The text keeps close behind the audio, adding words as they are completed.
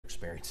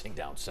experiencing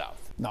down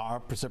south. Now, our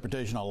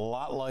precipitation a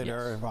lot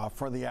lighter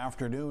for the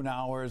afternoon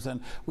hours, and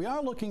we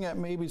are looking at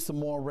maybe some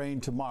more rain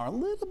tomorrow. A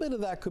little bit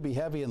of that could be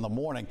heavy in the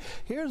morning.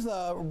 Here's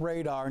the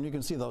radar, and you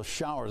can see those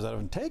showers that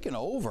have taken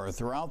over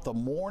throughout the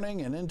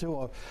morning and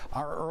into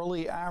our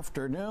early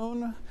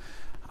afternoon.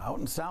 Out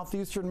in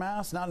southeastern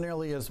Mass, not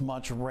nearly as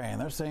much rain.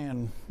 They're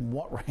saying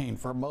what rain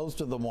for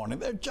most of the morning.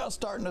 They're just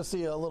starting to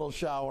see a little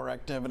shower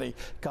activity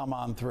come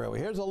on through.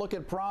 Here's a look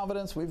at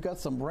Providence. We've got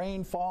some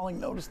rain falling.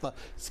 Notice the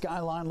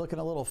skyline looking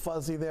a little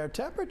fuzzy there.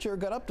 Temperature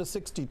got up to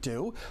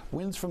 62.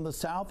 Winds from the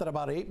south at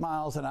about 8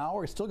 miles an hour.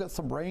 We still got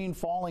some rain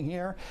falling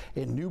here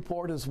in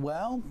Newport as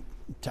well.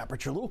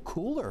 Temperature a little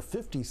cooler,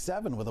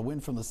 57 with a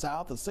wind from the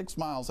south at 6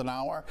 miles an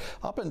hour.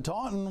 Up in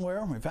Taunton,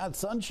 where we've had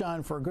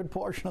sunshine for a good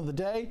portion of the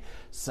day,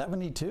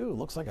 72.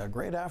 Looks like a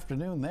great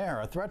afternoon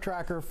there. A threat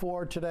tracker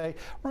for today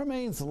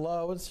remains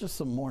low. It's just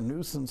some more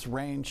nuisance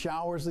rain.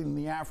 Showers in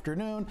the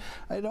afternoon.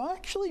 It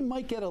actually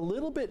might get a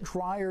little bit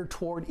drier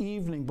toward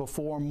evening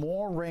before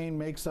more rain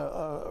makes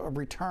a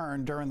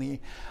return during the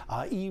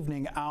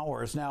evening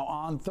hours. Now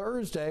on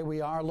Thursday,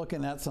 we are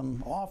looking at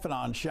some off and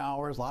on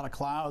showers, a lot of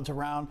clouds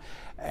around,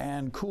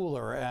 and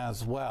cooler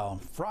as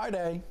well.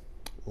 Friday,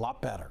 a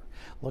lot better.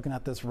 Looking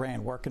at this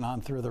rain working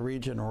on through the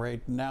region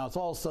right now. It's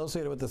all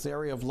associated with this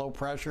area of low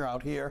pressure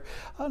out here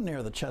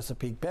near the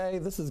Chesapeake Bay.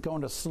 This is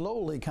going to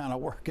slowly kind of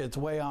work its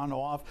way on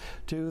off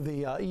to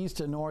the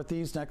east and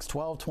northeast next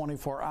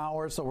 12-24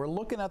 hours. So we're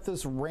looking at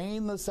this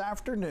rain this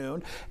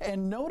afternoon.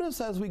 And notice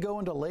as we go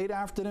into late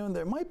afternoon,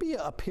 there might be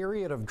a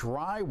period of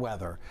dry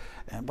weather.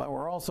 But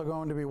we're also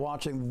going to be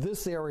watching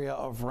this area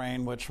of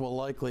rain, which will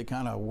likely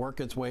kind of work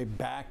its way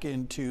back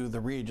into the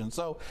region.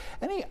 So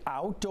any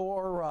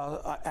outdoor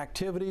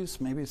activities,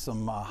 maybe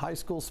some high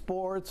school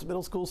sports,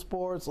 middle school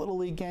sports, little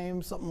league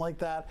games, something like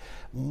that,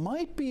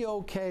 might be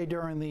okay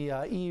during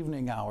the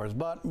evening hours,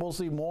 but we'll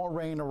see more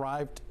rain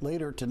arrive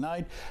later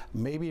tonight,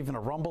 maybe even a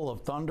rumble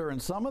of thunder,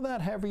 and some of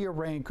that heavier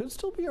rain could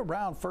still be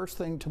around first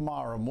thing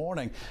tomorrow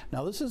morning.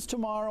 Now this is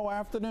tomorrow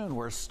afternoon.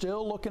 We're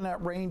still looking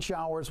at rain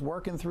showers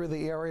working through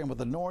the area, and with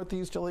the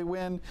northeasterly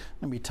wind,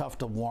 it'll be tough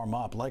to warm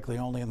up, likely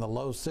only in the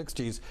low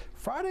 60s.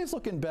 Friday's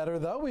looking better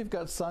though. We've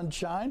got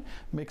sunshine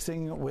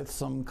mixing with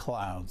some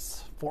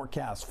clouds.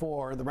 Forecast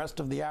for the rest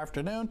of the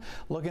afternoon,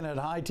 looking at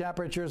high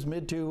temperatures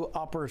mid to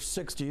upper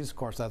 60s. Of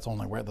course, that's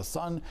only where the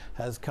sun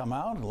has come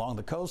out. Along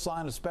the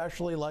coastline,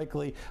 especially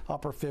likely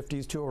upper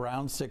 50s to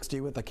around 60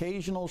 with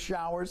occasional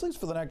showers, at least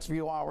for the next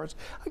few hours.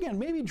 Again,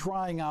 maybe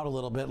drying out a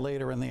little bit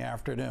later in the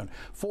afternoon.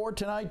 For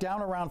tonight,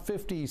 down around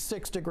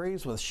 56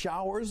 degrees with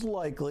showers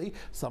likely,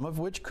 some of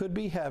which could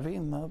be heavy,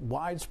 and the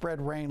widespread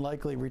rain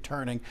likely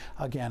returning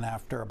again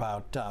after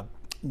about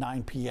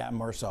 9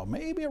 p.m. or so.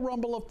 Maybe a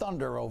rumble of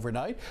thunder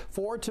overnight.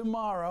 For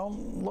tomorrow,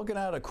 looking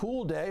at a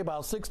cool day,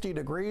 about 60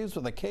 degrees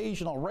with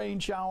occasional rain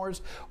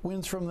showers.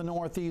 Winds from the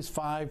northeast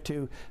 5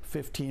 to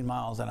 15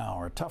 miles an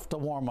hour. Tough to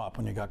warm up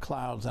when you got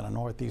clouds and a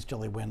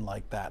northeasterly wind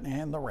like that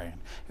and the rain.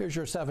 Here's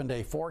your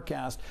 7-day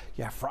forecast.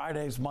 Yeah,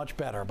 Friday's much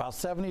better. About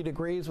 70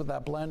 degrees with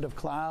that blend of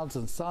clouds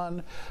and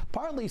sun.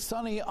 Partly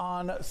sunny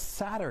on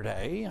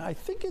Saturday. I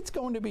think it's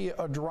going to be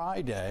a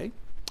dry day.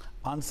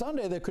 On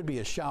Sunday, there could be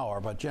a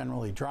shower, but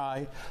generally dry,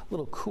 a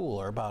little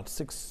cooler, about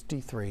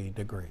 63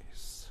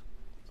 degrees.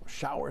 So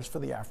showers for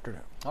the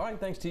afternoon. All right,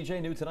 thanks,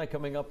 TJ. New tonight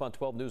coming up on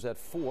 12 News at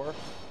 4.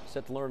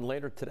 Set to learn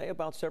later today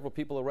about several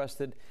people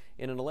arrested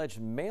in an alleged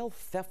mail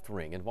theft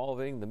ring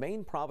involving the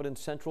Maine Providence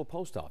Central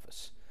Post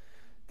Office.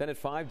 Then at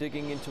 5,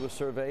 digging into a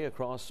survey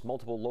across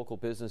multiple local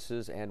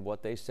businesses and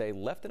what they say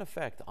left an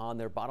effect on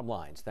their bottom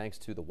lines, thanks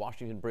to the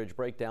Washington Bridge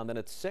breakdown. Then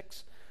at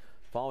 6,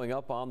 following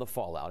up on the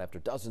fallout after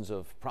dozens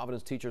of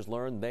Providence teachers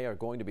learned they are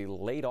going to be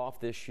laid off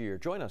this year.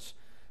 Join us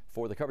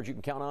for the coverage you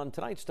can count on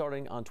tonight,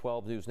 starting on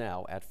 12 News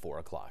Now at 4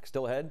 o'clock.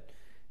 Still ahead,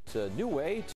 it's a new way